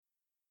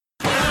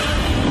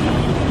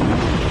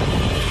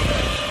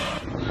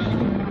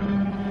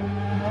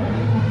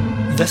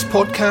This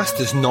podcast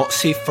is not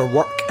safe for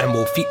work and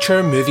will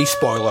feature movie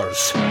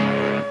spoilers.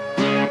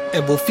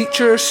 It will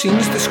feature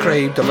scenes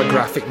described of a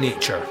graphic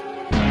nature.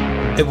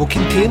 It will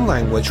contain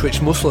language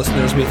which most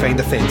listeners may find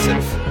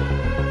offensive.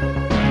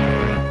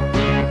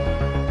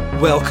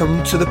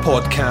 Welcome to the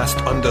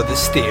podcast Under the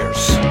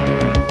Stairs.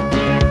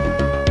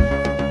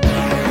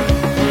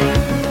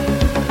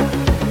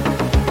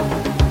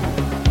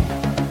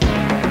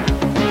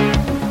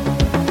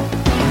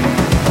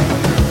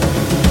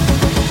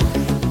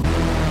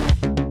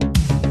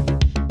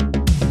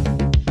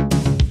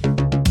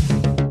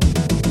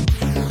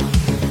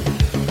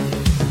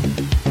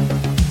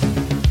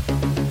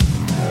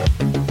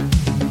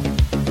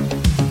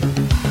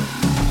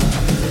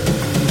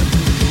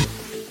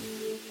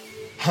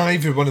 Hi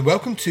everyone and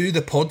welcome to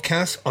the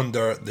podcast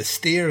Under the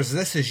Stairs.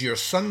 This is your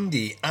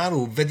Sunday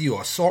Arrow video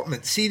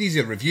assortment series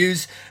of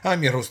reviews.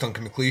 I'm your host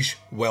Duncan McLeish.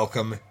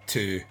 Welcome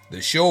to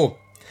the show.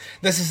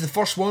 This is the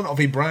first one of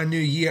a brand new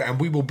year and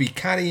we will be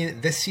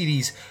carrying this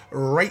series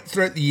right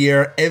throughout the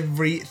year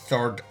every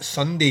third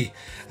Sunday.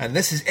 And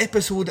this is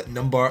episode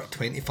number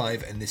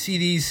 25 in the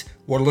series.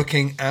 We're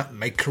looking at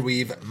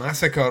Microwave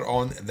Massacre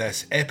on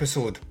this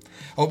episode.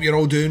 I hope you're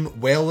all doing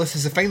well. This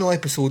is the final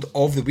episode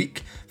of the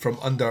week from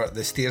Under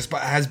the Stairs,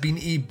 but it has been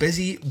a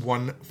busy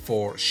one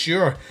for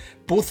sure,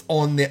 both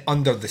on the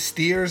Under the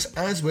Stairs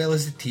as well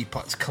as the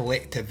Teapots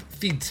Collective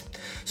feeds.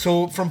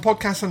 So from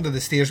Podcast Under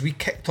the Stairs, we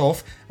kicked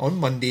off on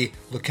Monday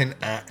looking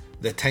at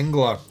The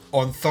Tingler.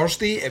 On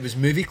Thursday, it was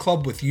Movie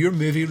Club with your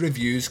movie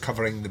reviews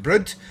covering The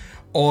Brood.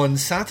 On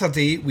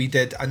Saturday, we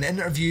did an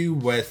interview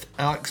with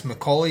Alex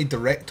Macaulay,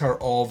 director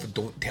of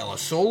Don't Tell a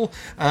Soul,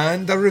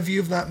 and a review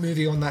of that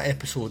movie on that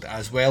episode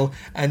as well,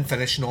 and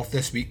finishing off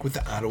this week with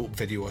the Arrow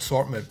video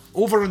assortment.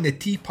 Over on the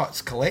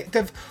Teapots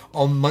Collective,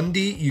 on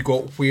Monday you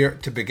got Where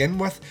to Begin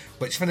With,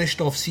 which finished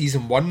off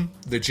season 1,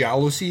 the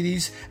Giallo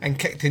series, and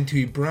kicked into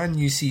a brand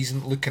new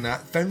season looking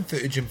at found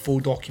footage and full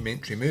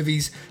documentary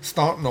movies,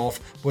 starting off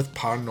with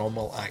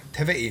Paranormal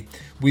Activity.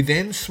 We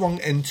then swung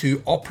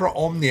into Opera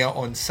Omnia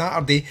on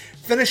Saturday,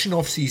 finishing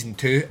off season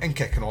 2 and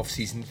kicking off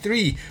season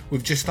 3.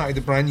 We've just started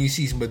a brand new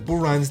season with Bo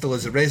Ransdell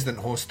as a resident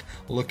host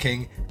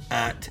looking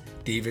at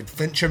David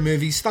Fincher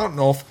movies, starting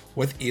off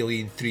with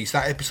Alien 3. So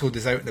that episode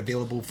is out and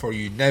available for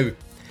you now.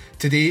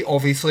 Today,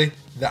 obviously,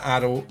 the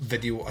Arrow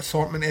video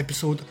assortment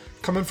episode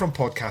coming from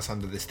Podcast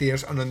Under the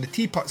Stairs, and on the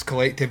Teapots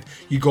Collective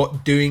you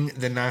got Doing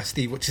the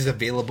Nasty, which is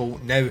available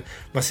now.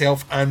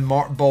 Myself and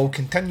Mark Ball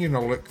continuing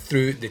our look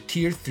through the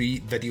Tier 3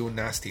 video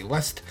nasty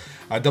list,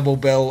 a double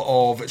bill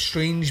of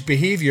Strange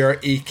Behaviour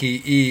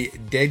aka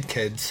Dead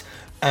Kids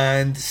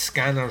and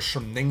Scanners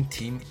from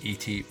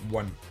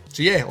 1981.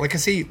 So yeah, like I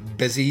say,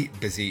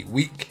 busy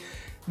week.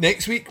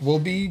 Next week will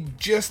be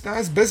just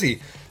as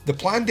busy. The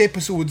planned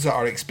episodes that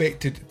are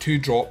expected to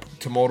drop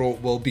tomorrow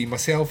will be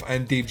myself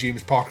and Dave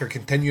James Parker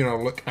continuing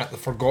our look at the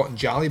Forgotten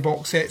Jolly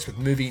box sets with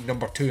movie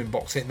number 2 and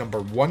box set number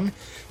 1,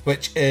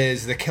 which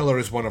is The Killer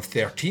is One of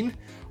 13.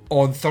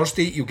 On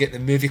Thursday, you'll get the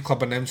Movie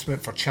Club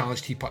announcement for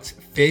Challenge Teapots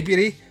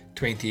February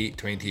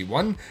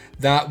 2021.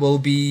 That will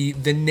be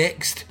the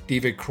next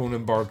David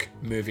Cronenberg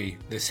movie,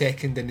 the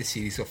second in the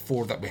series of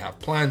 4 that we have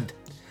planned.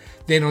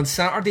 Then on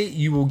Saturday,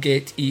 you will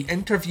get an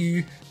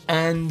interview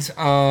and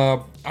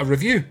a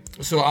review.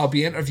 So I'll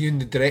be interviewing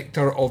the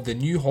director of the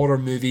new horror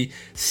movie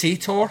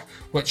Sator,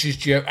 which is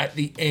due out at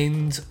the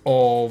end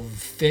of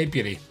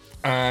February.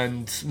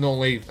 And not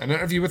only an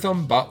interview with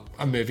him, but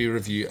a movie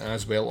review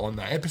as well on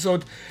that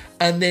episode.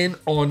 And then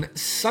on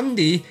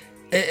Sunday,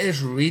 it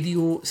is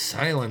Radio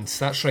Silence.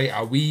 That's right,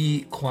 a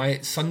wee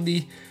quiet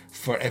Sunday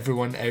for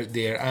everyone out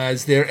there,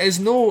 as there is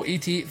no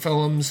 88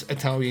 Films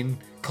Italian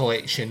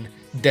Collection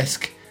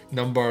disc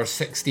number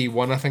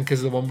 61, I think,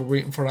 is the one we're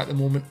waiting for at the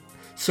moment.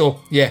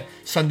 So yeah,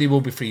 Sunday will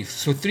be free.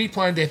 So 3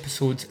 planned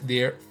episodes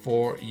there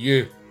for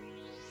you.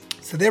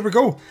 So there we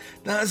go.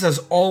 That is us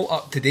all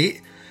up to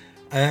date.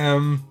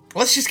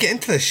 Let's just get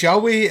into this,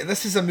 shall we?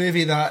 This is a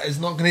movie that is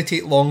not going to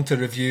take long to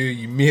review.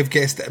 You may have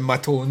guessed it in my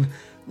tone.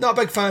 Not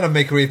a big fan of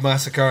Microwave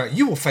Massacre.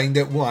 You will find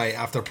it why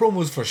after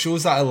promos for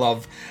shows that I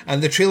love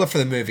and the trailer for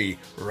the movie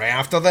right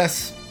after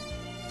this.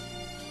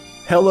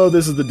 Hello,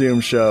 this is The Doom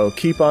Show.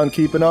 Keep on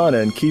keeping on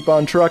and keep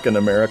on trucking,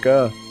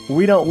 America.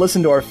 We don't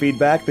listen to our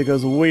feedback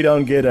because we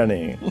don't get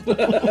any.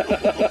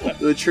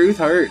 The truth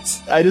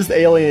hurts. I just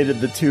alienated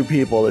the 2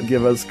 people that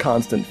give us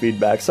constant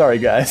feedback. Sorry,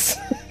 guys.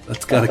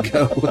 That's gotta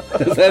go.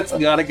 That's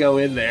gotta go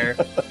in there.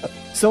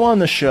 So on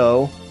the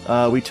show,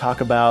 we talk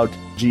about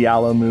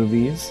giallo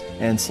movies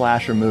and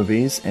slasher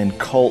movies and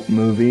cult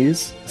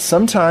movies.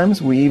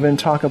 Sometimes we even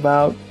talk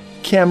about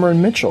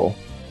Cameron Mitchell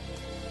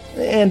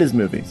and his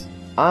movies.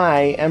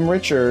 I am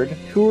Richard.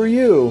 Who are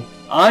you?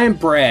 I'm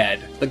Brad,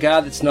 the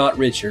guy that's not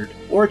Richard,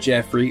 or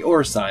Jeffrey,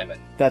 or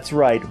Simon. That's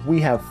right, we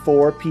have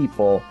 4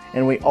 people,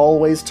 and we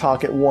always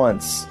talk at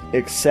once,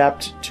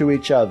 except to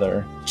each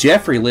other.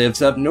 Jeffrey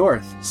lives up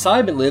north.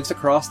 Simon lives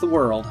across the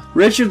world.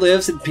 Richard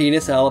lives in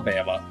Penis,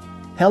 Alabama.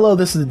 Hello,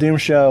 This is the Doom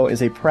Show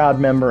is a proud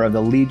member of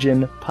the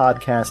Legion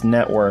Podcast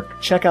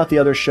Network. Check out the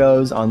other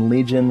shows on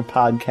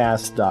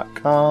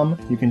legionpodcast.com.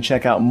 You can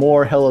check out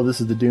more Hello, This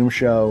is the Doom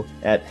Show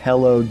at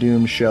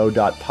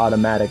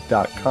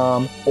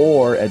hellodoomshow.podomatic.com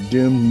or at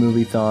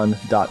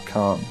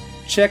doommoviethon.com.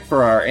 Check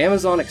for our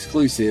Amazon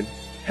exclusive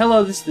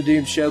Hello, This is the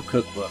Doom Show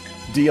cookbook.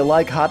 Do you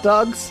like hot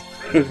dogs?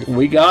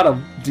 We got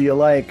them. Do you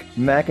like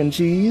mac and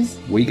cheese?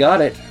 We got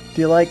it.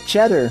 Do you like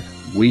cheddar?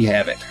 We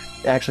have it.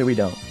 Actually, we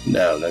don't.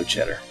 No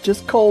cheddar.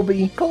 Just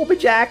Colby. Colby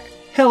Jack.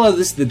 Hello,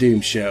 this is the Doom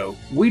Show.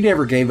 We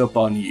never gave up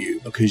on you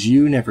because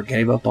you never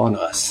gave up on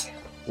us.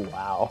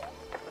 Wow.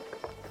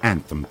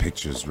 Anthem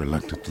Pictures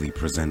reluctantly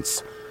presents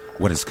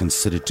what is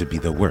considered to be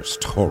the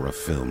worst horror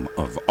film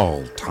of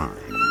all time.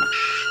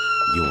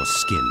 Your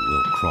skin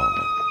will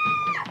crawl.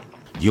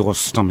 Your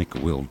stomach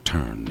will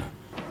turn.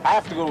 I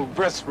have to go to the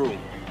restroom.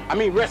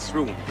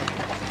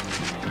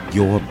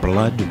 Your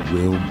blood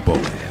will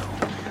boil.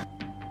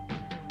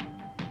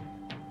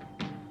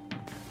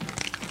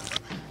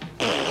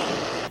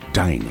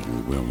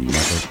 Dining will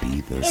never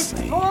be the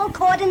same. It's full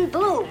cordon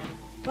bleu.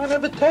 I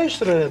never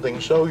tasted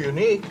anything so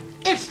unique.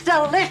 It's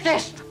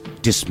delicious.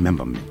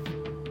 Dismemberment.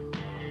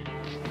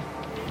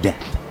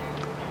 Death.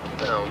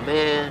 Oh,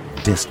 man.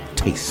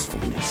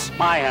 Distastefulness.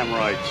 My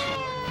hemorrhoids.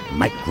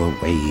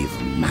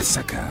 Microwave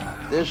massacre.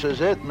 This is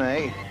it,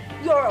 May.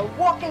 You're a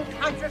walking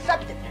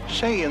contraceptive.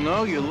 Say,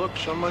 you look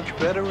so much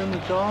better in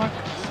the dark.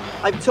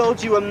 I've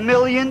told you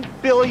 1,000,000,000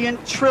 billion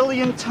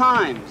trillion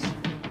times.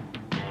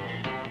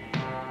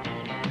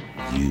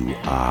 You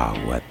are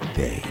what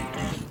they eat.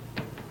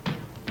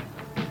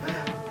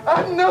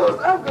 I know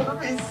I'm gonna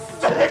be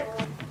sick.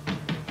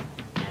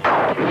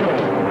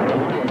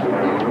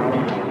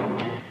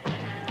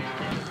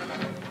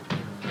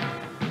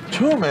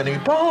 Too many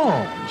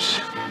bones.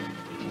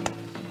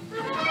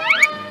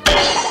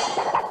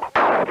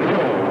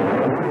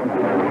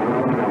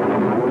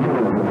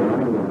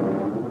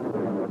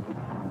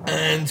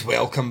 And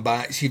welcome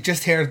back. So you've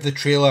just heard the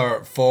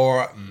trailer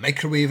for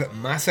Microwave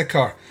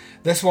Massacre.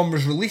 This one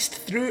was released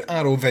through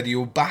Arrow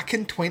Video back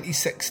in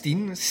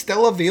 2016. It's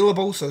still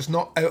available, so it's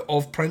not out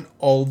of print,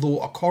 although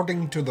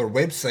according to their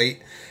website,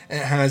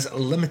 it has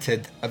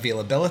limited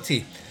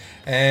availability.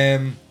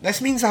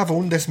 This means I've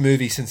owned this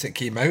movie since it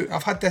came out.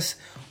 I've had this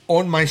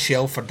on my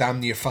shelf for damn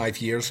near 5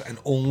 years and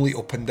only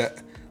opened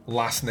it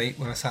last night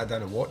when I sat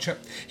down and watched it.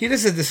 Here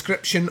is a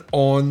description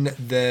on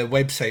the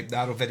website, the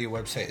Arrow Video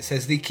website. It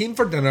says, they came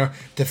for dinner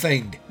to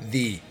find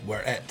they were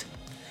it.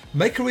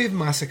 Microwave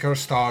Massacre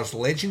stars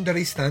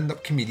legendary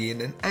stand-up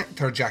comedian and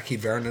actor Jackie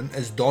Vernon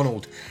as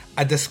Donald,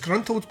 a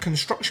disgruntled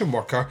construction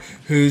worker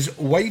whose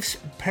wife's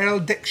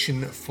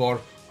predilection for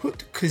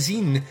haute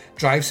cuisine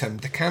drives him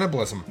to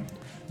cannibalism.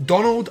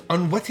 Donald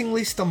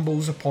unwittingly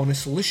stumbles upon a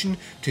solution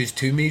to his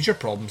two major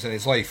problems in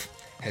his life,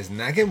 his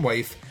nagging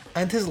wife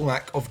and his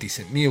lack of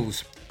decent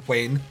meals,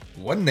 when,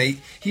 one night,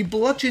 he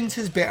bludgeons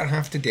his better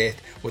half to death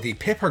with a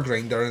pepper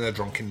grinder in a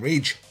drunken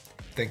rage.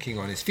 Thinking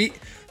on his feet,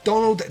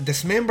 Donald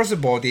dismembers the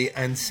body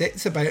and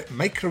sets about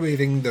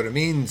microwaving the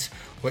remains,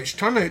 which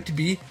turn out to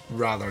be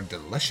rather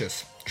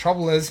delicious.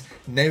 Trouble is,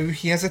 now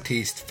he has a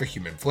taste for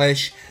human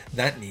flesh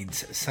that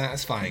needs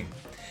satisfying.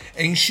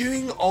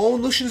 Eschewing all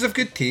notions of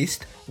good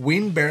taste,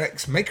 Wayne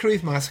Berwick's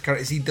Microwave Massacre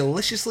is a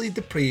deliciously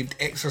depraved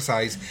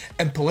exercise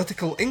in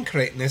political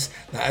incorrectness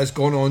that has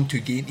gone on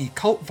to gain a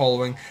cult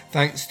following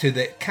thanks to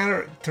the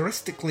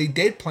characteristically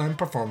deadpan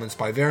performance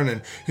by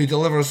Vernon, who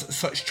delivers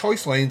such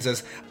choice lines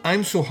as,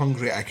 "I'm so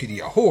hungry I could eat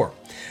a whore."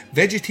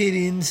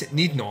 Vegetarians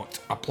need not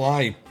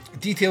apply.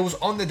 Details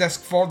on the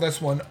disc for this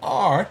one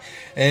are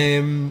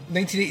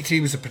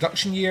 1983 was the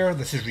production year.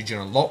 This is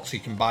regional lock, so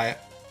you can buy it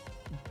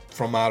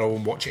from Arrow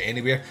and watch it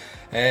anywhere.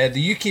 The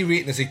UK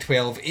rating is a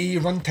 12A,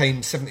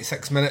 runtime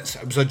 76 minutes.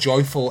 It was a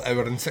joyful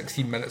hour and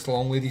 16 minutes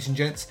long, ladies and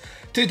gents.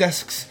 2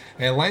 discs,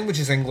 language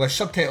is English,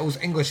 subtitles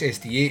English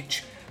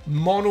SDH,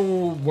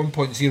 mono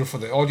 1.0 for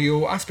the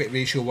audio, aspect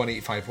ratio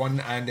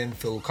 1851 and in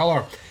full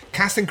colour.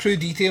 Cast and crew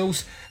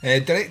details,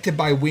 directed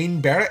by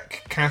Wayne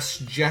Berwick,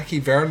 cast Jackie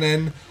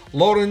Vernon,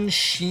 Lauren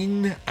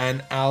Sheen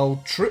and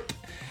Al Troop.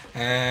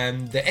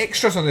 The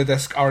extras on the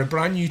disc are a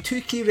brand new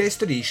 2K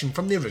restoration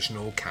from the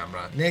original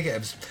camera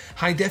negatives,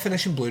 high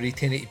definition Blu-ray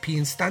 1080p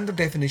and standard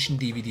definition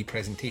DVD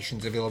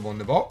presentations available in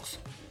the box,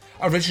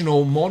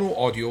 original mono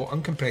audio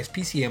uncompressed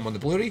PCM on the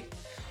Blu-ray,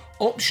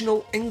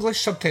 optional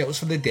English subtitles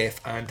for the deaf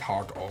and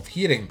hard of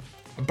hearing,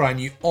 a brand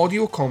new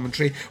audio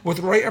commentary with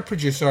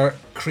writer-producer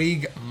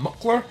Craig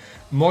Muckler,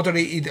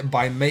 moderated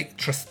by Mike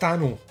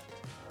Tristano.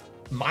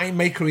 My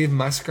Microwave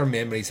Massacre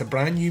Memories, a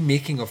brand new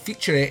making of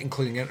featurette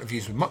including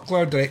interviews with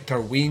Muckler, director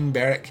Wayne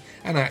Berwick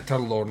and actor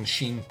Lauren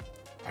Sheen.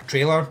 A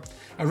trailer,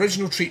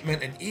 original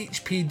treatment and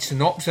 8-page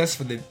synopsis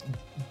for the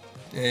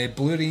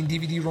Blu-ray and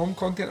DVD ROM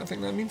content, I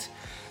think that means.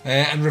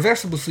 And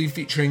reversible sleeve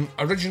featuring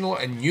original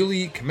and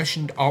newly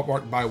commissioned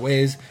artwork by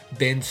Wes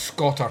Ben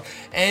Scotter.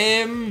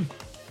 Yeah,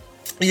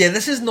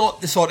 this is not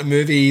the sort of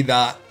movie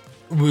that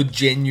would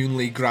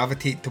genuinely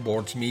gravitate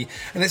towards me,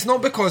 and it's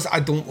not because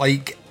I don't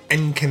like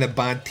in kind of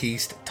bad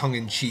taste,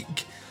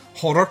 tongue-in-cheek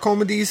horror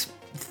comedies.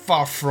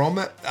 far from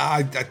it.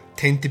 I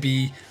tend to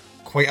be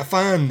quite a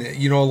fan.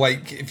 You know,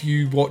 like if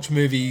you watch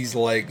movies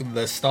like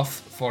The Stuff,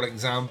 for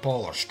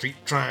example, or Street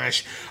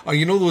Trash, or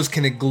you know those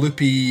kind of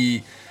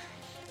gloopy,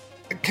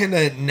 kind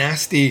of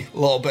nasty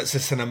little bits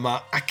of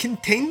cinema, I can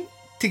tend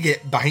to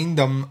get behind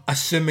them,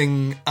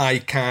 assuming I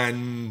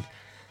can,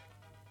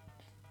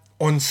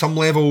 on some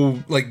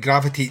level, like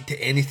gravitate to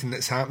anything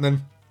that's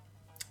happening.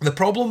 The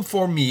problem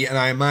for me, and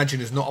I imagine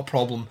is not a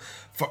problem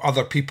for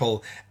other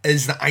people,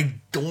 is that I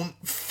don't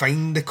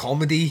find the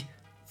comedy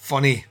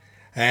funny.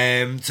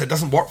 So it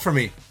doesn't work for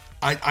me.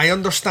 I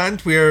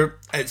understand where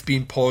it's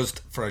being paused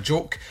for a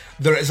joke.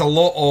 There is a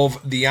lot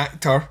of the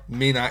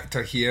main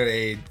actor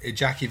here,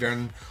 Jackie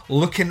Vernon,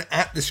 looking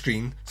at the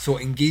screen, so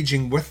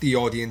engaging with the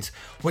audience,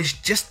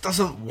 which just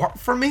doesn't work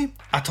for me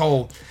at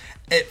all.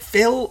 It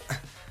felt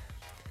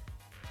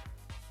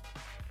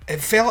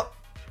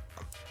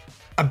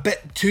a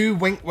bit too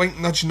wink wink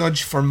nudge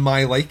nudge for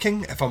my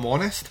liking, if I'm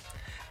honest.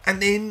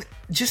 And then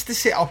just the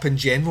setup in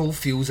general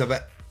feels a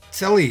bit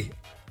silly.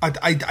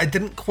 I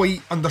didn't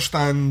quite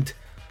understand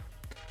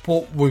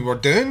what we were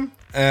doing.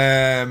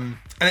 And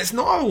it's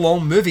not a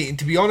long movie, and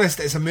to be honest,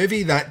 it's a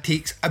movie that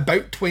takes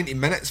about 20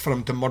 minutes for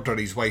him to murder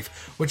his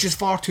wife, which is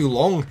far too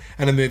long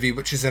in a movie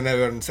which is an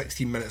hour and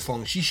 16 minutes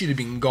long. She should have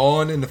been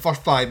gone in the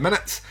first 5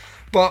 minutes.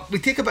 But we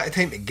take a bit of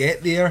time to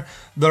get there.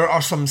 There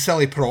are some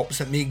silly props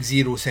that make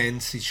zero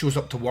sense. He shows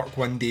up to work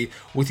one day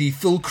with a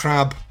full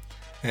crab,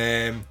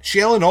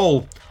 shell and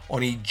all,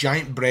 on a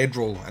giant bread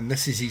roll, and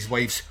this is his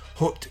wife's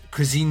haute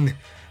cuisine,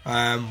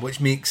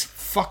 which makes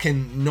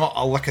fucking not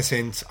a lick of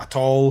sense at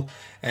all.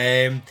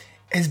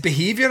 His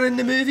behaviour in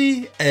the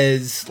movie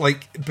is,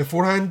 like,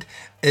 beforehand,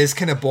 is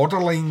kind of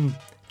borderline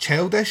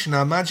childish, and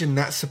I imagine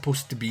that's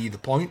supposed to be the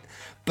point,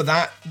 but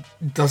that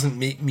doesn't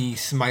make me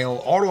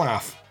smile or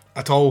laugh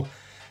at all.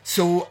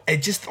 So it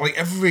just, like,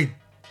 every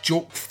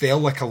joke fell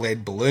like a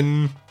lead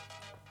balloon.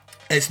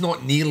 It's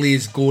not nearly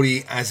as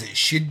gory as it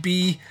should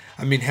be.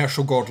 I mean,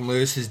 Herschel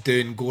Gordon-Lewis is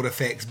doing gore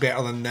effects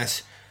better than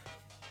this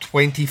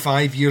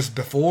 25 years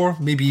before,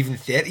 maybe even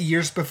 30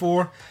 years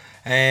before.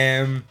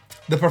 The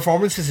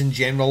performances in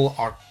general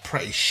are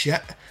pretty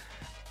shit.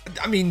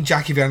 I mean,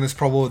 Jackie Vernon is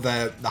probably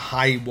the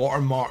high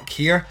watermark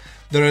here.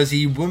 There is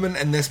a woman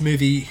in this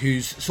movie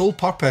whose sole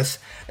purpose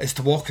is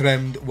to walk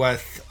around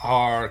with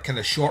her kind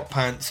of short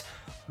pants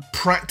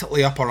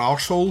practically up her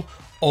arsehole,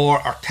 or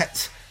her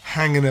tits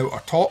hanging out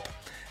her top.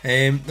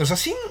 There's a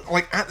scene,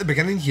 like, at the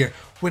beginning here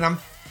where I'm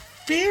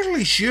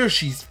fairly sure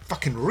she's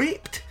fucking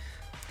raped.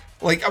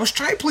 Like, I was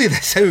trying to play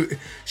this out.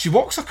 She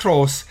walks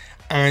across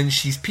and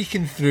she's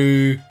peeking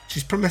through,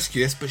 she's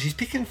promiscuous, but she's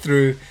peeking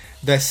through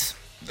this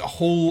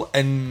hole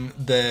in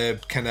the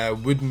kind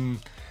of wooden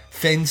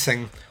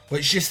fencing,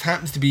 which just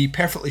happens to be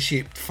perfectly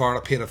shaped for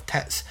a pair of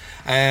tits.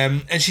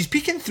 And she's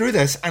peeking through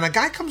this, and a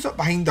guy comes up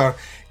behind her,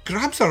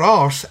 grabs her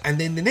arse, and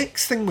then the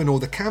next thing we know,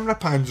 the camera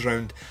pans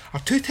round, her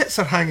two tits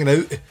are hanging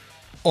out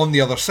on the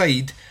other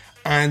side,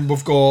 and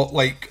we've got,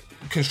 like,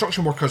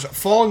 construction workers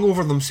falling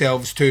over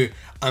themselves to,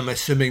 I'm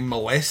assuming,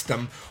 molest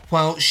them,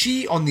 while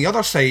she, on the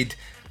other side,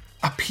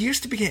 appears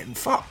to be getting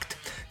fucked.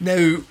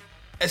 Now,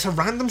 it's a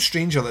random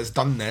stranger that's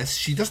done this.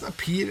 She doesn't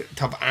appear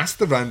to have asked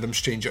the random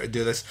stranger to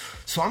do this,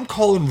 so I'm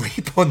calling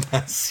rape on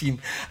that scene.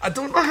 I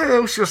don't know how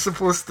else you're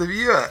supposed to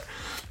view it.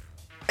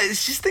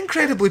 It's just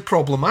incredibly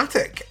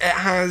problematic. It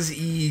has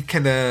a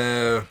kind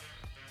of,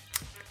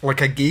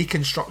 like, a gay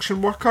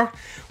construction worker,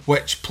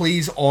 which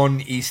plays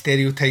on a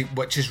stereotype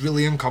which is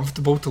really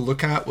uncomfortable to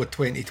look at with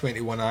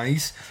 2021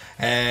 eyes.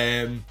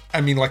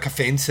 I mean, like,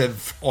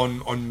 offensive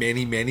on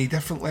many, many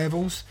different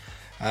levels.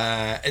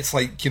 It's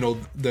like, you know,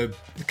 the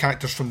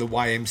characters from the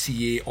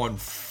YMCA on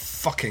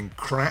fucking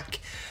crack.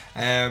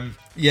 Yeah,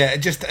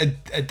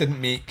 it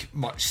didn't make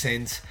much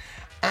sense.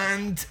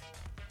 And,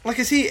 like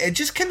I say, it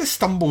just kind of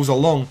stumbles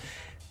along.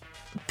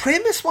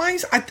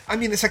 Premise-wise, I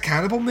mean, it's a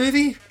cannibal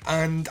movie,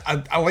 and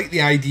I like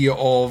the idea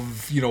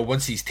of, you know,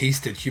 once he's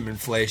tasted human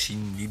flesh, he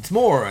needs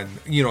more, and,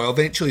 you know,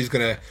 eventually he's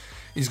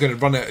gonna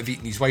run out of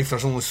eating his wife.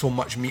 There's only so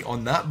much meat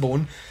on that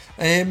bone.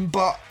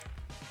 But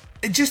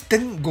it just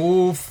didn't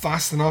go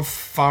fast enough,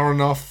 far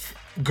enough,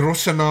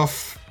 gross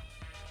enough,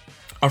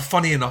 or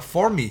funny enough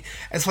for me.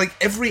 It's like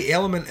every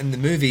element in the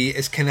movie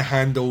is kind of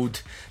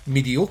handled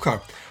mediocre,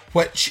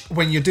 which,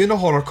 when you're doing a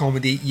horror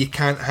comedy, you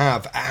can't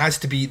have. It has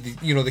to be,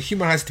 you know, the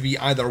humour has to be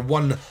either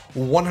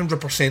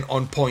 100%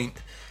 on point,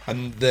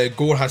 and the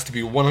gore has to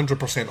be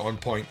 100% on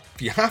point.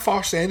 If you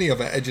half-arse any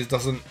of it, it just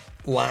doesn't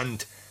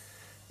land.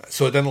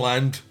 So it didn't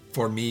land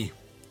for me.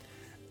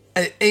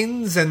 It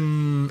ends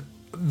in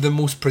the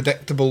most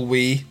predictable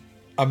way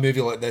a movie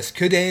like this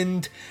could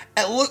end.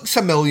 It looks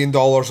 $1 million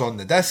on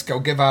the disc. I'll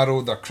give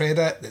Arrow their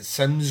credit. It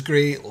sounds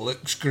great,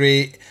 looks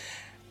great,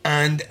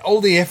 and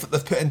all the effort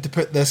they've put in to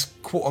put this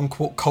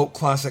quote-unquote cult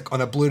classic on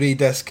a Blu-ray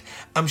disc,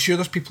 I'm sure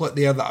there's people out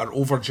there that are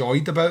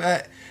overjoyed about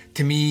it.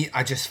 To me,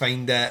 I just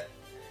find it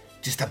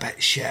just a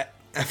bit shit,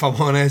 if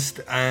I'm honest.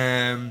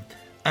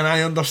 And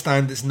I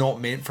understand it's not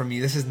meant for me.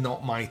 This is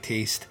not my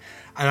taste.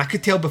 And I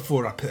could tell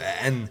before I put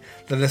it in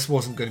that this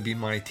wasn't going to be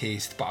my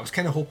taste. But I was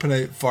kind of hoping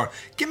out for,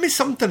 give me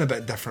something a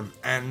bit different.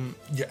 And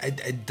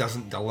it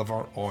doesn't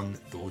deliver on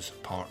those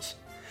parts.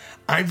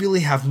 I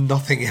really have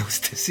nothing else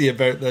to say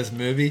about this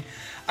movie.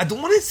 I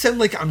don't want it to sound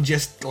like I'm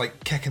just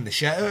like kicking the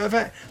shit out of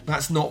it.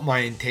 That's not my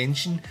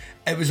intention.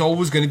 It was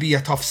always going to be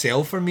a tough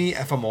sell for me,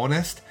 if I'm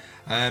honest.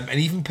 And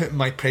even putting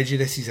my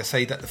prejudices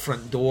aside at the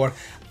front door,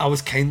 I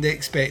was kind of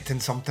expecting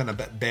something a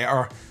bit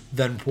better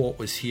than what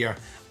was here.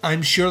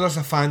 I'm sure there's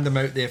a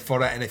fandom out there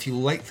for it, and if you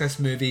like this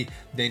movie,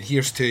 then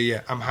here's to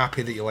you. I'm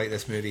happy that you like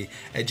this movie.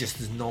 It just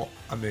is not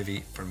a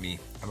movie for me,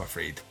 I'm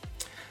afraid.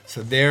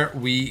 So there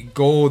we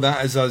go.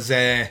 That is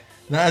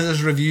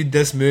us reviewed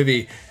this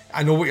movie.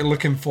 I know what you're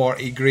looking for,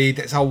 a grade.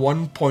 It's a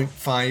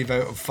 1.5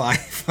 out of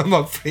 5, I'm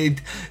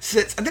afraid.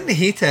 I didn't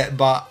hate it,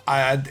 but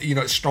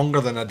it's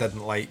stronger than I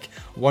didn't like.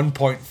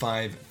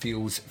 1.5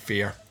 feels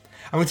fair.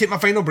 I'm going to take my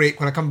final break.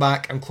 When I come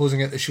back, I'm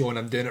closing out the show, and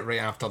I'm doing it right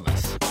after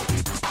this.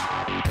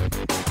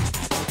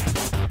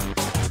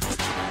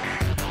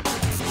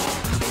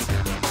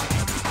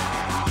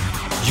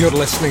 You're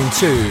listening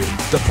to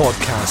the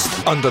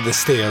podcast Under the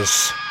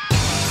Stairs.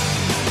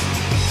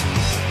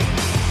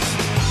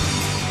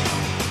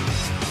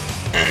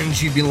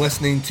 And you've been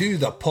listening to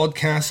the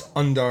podcast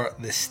Under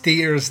the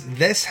Stairs.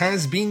 This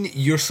has been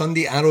your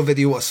Sunday Arrow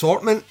Video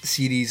Assortment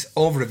series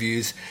of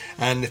reviews,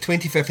 and the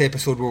 25th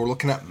episode where we're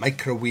looking at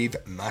Microwave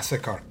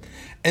Massacre.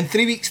 In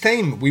 3 weeks'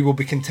 time, we will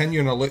be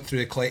continuing a look through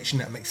the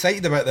collection. I'm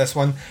excited about this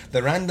one.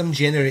 The random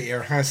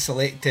generator has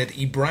selected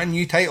a brand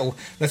new title.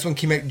 This one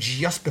came out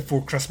just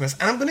before Christmas,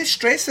 and I'm going to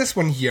stress this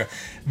one here.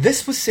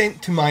 This was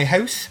sent to my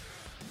house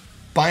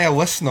by a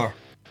listener,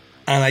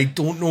 and I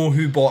don't know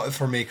who bought it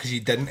for me because he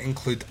didn't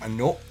include a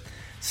note.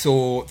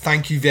 So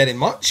thank you very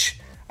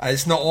much.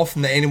 It's not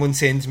often that anyone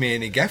sends me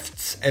any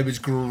gifts. It was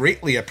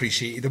greatly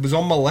appreciated. It was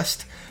on my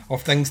list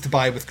of things to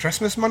buy with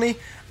Christmas money,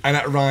 and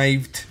it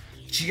arrived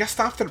just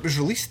after it was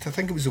released. I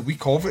think it was a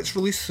week of its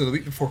release, so the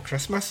week before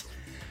Christmas.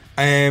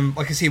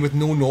 Like I say, with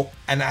no note,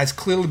 and it has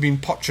clearly been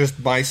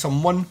purchased by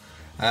someone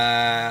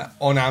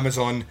on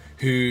Amazon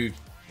who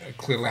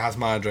clearly has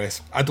my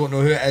address. I don't know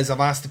who it is. I've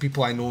asked the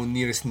people I know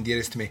nearest and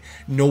dearest to me.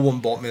 No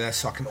one bought me this,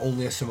 so I can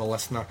only assume a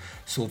listener.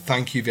 So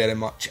thank you very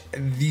much.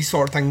 These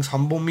sort of things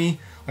humble me.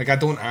 Like, I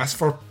don't ask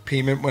for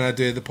payment when I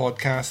do the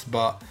podcast,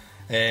 but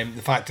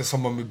the fact that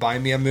someone would buy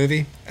me a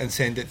movie and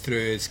send it through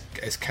is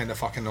kind of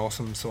fucking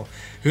awesome. So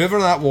whoever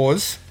that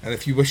was, and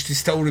if you wish to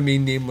still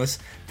remain nameless,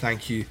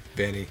 thank you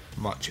very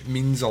much. It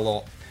means a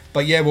lot.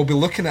 But yeah, we'll be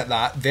looking at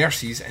that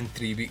versus in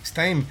 3 weeks'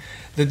 time.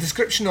 The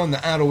description on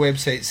the Arrow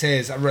website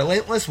says, a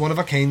relentless,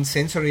 one-of-a-kind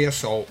sensory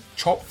assault,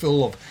 chock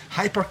full of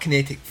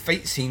hyperkinetic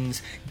fight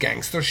scenes,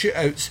 gangster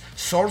shootouts,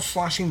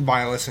 sword-slashing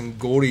violence and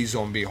gory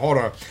zombie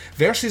horror.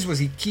 Versus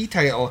was a key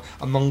title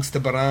amongst the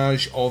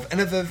barrage of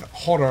innovative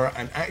horror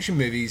and action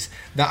movies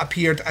that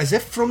appeared as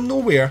if from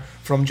nowhere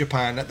from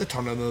Japan at the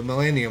turn of the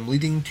millennium,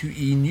 leading to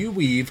a new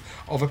wave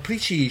of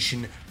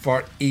appreciation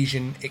for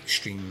Asian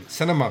extreme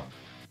cinema.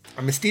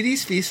 A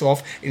mysterious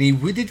face-off in a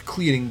wooded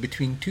clearing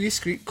between two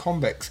escaped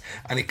convicts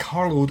and a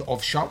carload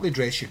of sharply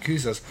dressed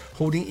Yakuzas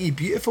holding a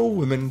beautiful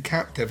woman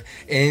captive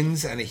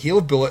ends in a hail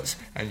of bullets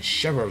and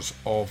showers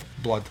of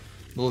blood.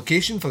 The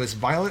location for this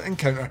violent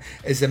encounter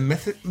is the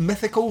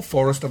mythical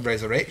Forest of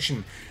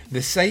Resurrection,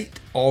 the site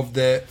of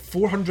the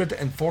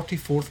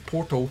 444th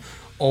portal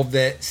of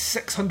the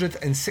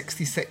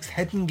 666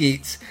 hidden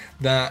gates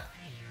that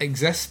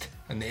exist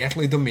in the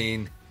earthly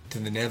domain to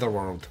the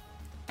netherworld.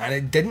 And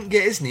it didn't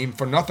get its name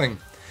for nothing.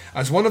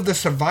 As one of the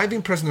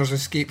surviving prisoners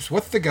escapes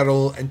with the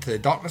girl into the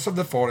darkness of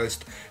the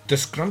forest,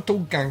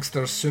 disgruntled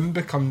gangsters soon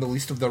become the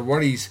least of their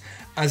worries,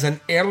 as an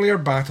earlier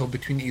battle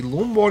between a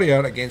lone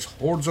warrior against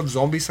hordes of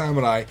zombie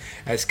samurai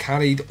is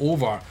carried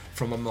over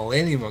from a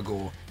millennium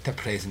ago to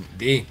present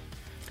day.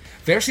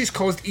 Versus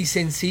caused a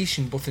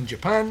sensation both in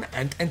Japan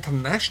and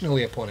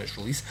internationally upon its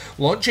release,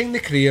 launching the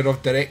career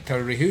of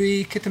director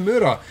Ryuhei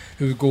Kitamura,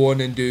 who would go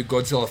on and do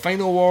Godzilla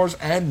Final Wars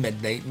and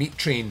Midnight Meat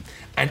Train,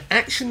 and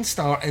action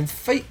star and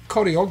fight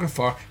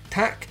choreographer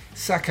Tak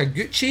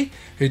Sakaguchi,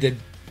 who did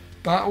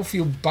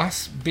Battlefield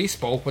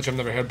Baseball, which I've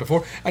never heard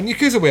before, and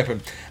Yakuza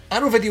Weapon.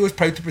 Arrow Video is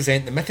proud to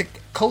present the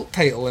mythic cult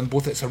title in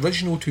both its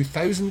original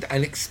 2000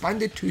 and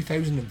expanded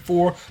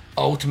 2004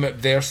 Ultimate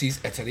Versus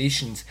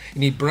iterations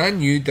in a brand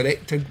new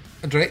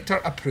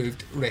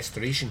director-approved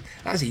restoration.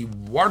 That's a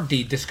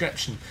wordy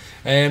description.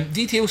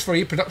 Details for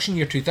you: production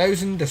year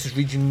 2000, this is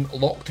region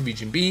locked to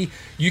region B,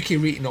 UK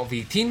rating of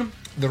 18,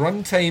 the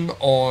runtime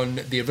on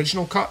the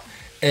original cut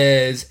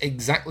is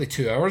exactly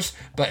 2 hours,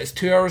 but it's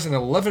 2 hours and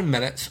 11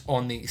 minutes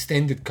on the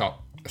extended cut.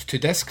 There's 2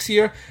 discs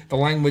here. The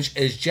language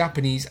is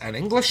Japanese and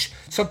English.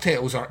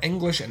 Subtitles are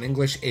English and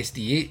English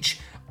SDH.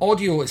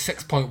 Audio is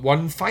 6.1,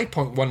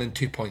 5.1 and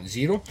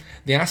 2.0.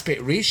 The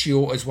aspect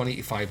ratio is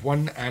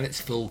 185:1 and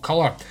it's full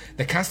colour.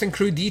 The cast and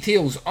crew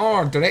details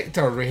are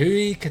director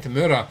Ryuhei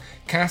Kitamura,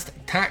 cast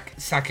Tak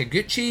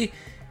Sakaguchi,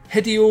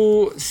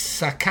 Hideo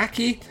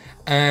Sakaki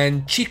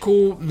and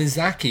Chiko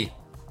Mizaki.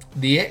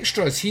 the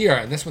extras here,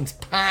 and this one's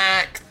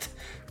packed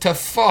to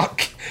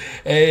fuck.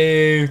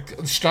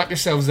 Strap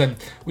yourselves in.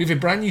 We have a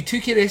brand new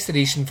 2K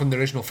restoration from the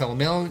original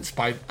film elements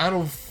by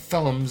Arrow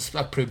Films,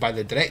 approved by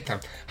the director.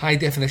 High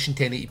definition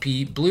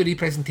 1080p Blu-ray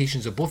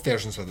presentations of both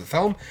versions of the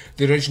film,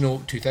 the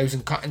original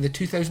 2000 cut and the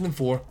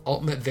 2004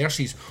 Ultimate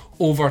versions.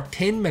 Over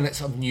 10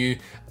 minutes of new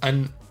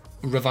and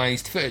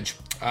revised footage.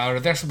 A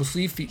reversible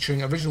sleeve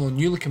featuring original and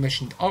newly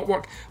commissioned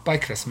artwork by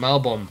Chris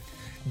Malbon.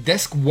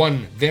 Disc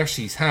 1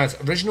 Versus has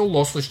original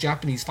lossless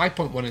Japanese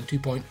 5.1 and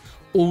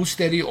 2.0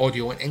 stereo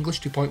audio and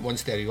English 2.1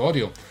 stereo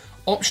audio.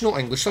 Optional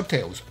English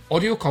subtitles.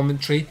 Audio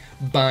commentary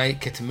by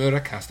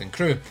Kitamura cast and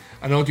crew.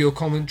 An audio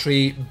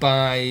commentary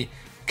by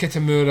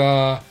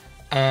Kitamura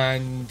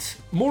and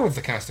more of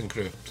the cast and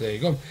crew. So there you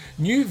go.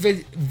 New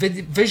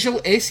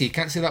visual essay,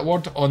 can't say that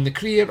word, on the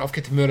career of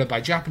Kitamura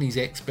by Japanese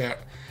expert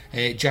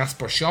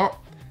Jasper Sharp.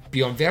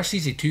 Beyond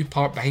Versus, a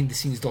 2-part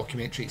behind-the-scenes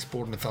documentary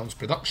exploring the film's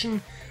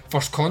production.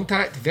 First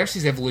Contact,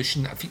 Versus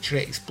Evolution, a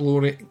featurette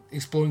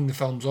exploring the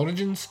film's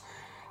origins.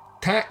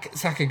 Tak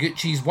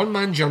Sakaguchi's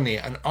one-man journey,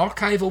 an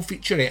archival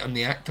featurette on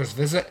the actor's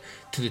visit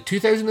to the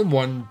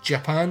 2001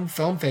 Japan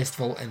Film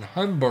Festival in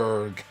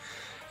Hamburg.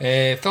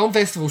 Film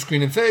Festival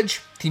screening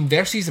footage. Team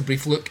Versus, a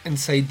brief look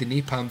inside the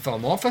Napalm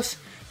Film office.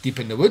 Deep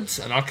in the Woods,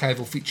 an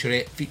archival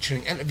featurette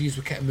featuring interviews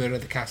with Kitamura,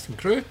 the cast and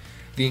crew.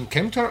 The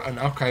Encounter, an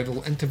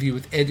archival interview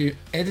with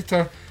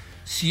editor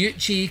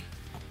Shuichi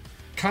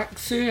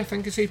Kaksu, I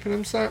think is how you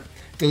pronounce that.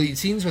 Deleted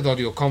scenes with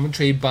audio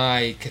commentary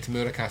by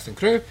Kitamura cast and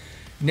crew.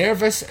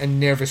 Nervous and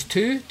Nervous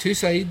 2, two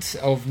sides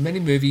of mini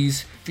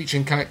movies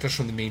featuring characters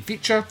from the main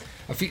feature.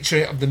 A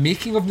featurette of the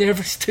making of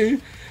Nervous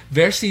 2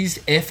 Versus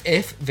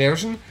FF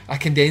version, a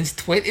condensed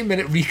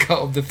 20-minute recut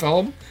of the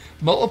film.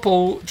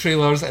 Multiple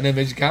trailers and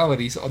image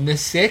galleries on the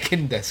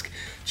second disc.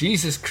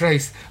 Jesus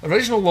Christ.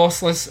 Original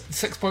lossless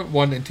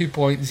 6.1 and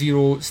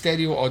 2.0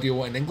 stereo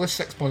audio and English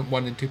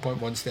 6.1 and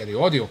 2.1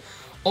 stereo audio.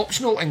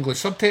 Optional English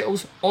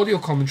subtitles, audio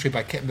commentary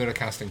by Kitamura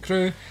cast and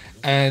crew,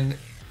 and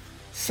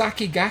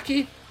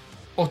Sakigaki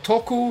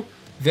Otoko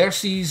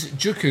Versus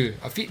Juku,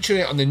 a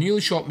featurette on the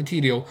newly shot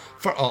material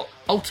for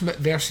Ultimate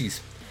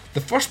Versus.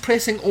 The first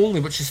pressing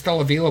only, which is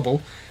still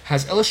available,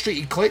 has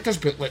illustrated collector's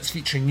booklets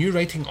featuring new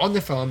writing on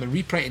the film and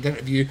reprinted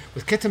interview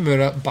with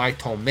Kitamura by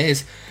Tom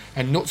Mez,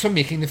 and notes on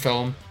making the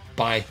film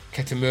by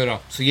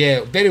Kitamura. So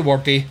yeah, very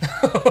wordy.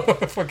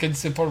 Fucking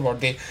super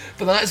wordy.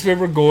 But that's where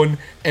we're going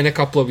in a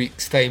couple of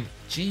weeks' time.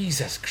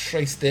 Jesus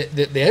Christ, the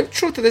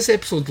outro to this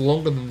episode is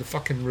longer than the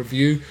fucking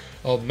review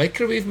of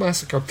Microwave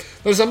Massacre.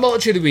 There's a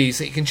multitude of ways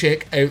that you can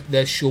check out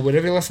this show.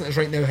 Wherever you listen to us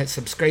right now, hit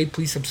subscribe.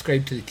 Please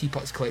subscribe to the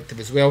Teapots Collective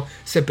as well.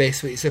 It's the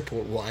best way to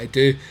support what I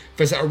do.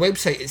 Visit our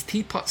website, it's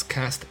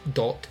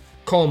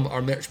teapotscast.com.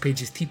 Our merch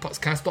page is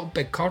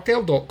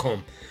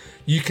teapotscast.bigcartel.com.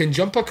 You can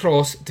jump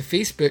across to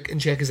Facebook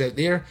and check us out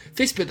there.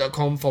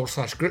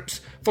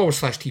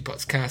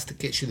 Facebook.com/groups/Teapotscast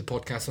gets you the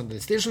podcast under the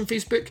stairs on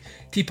Facebook.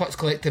 Teapots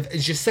Collective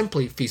is just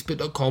simply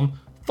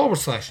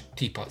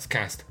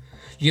Facebook.com/Teapotscast.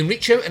 You can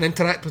reach out and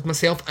interact with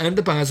myself and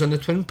the Baz on the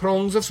twin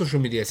prongs of social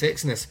media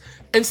sexiness.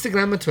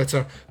 Instagram and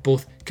Twitter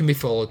both can be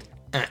followed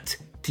at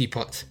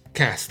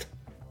TeapotsCast.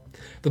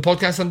 The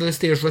podcast Under the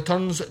Stairs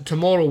returns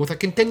tomorrow with a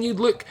continued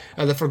look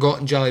at the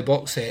Forgotten Jolly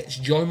box sets.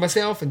 Join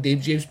myself and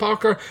Dave James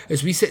Parker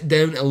as we sit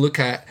down and look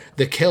at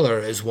The Killer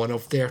is One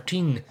of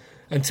 13.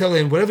 Until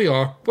then, wherever you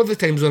are, whatever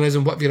the time zone is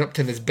and what you're up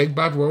to in this big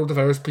bad world of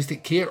ours, please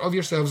take care of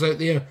yourselves out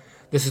there.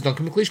 This is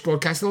Duncan McLeish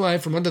broadcasting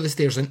live from Under the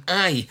Stairs, and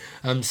I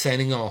am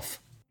signing off.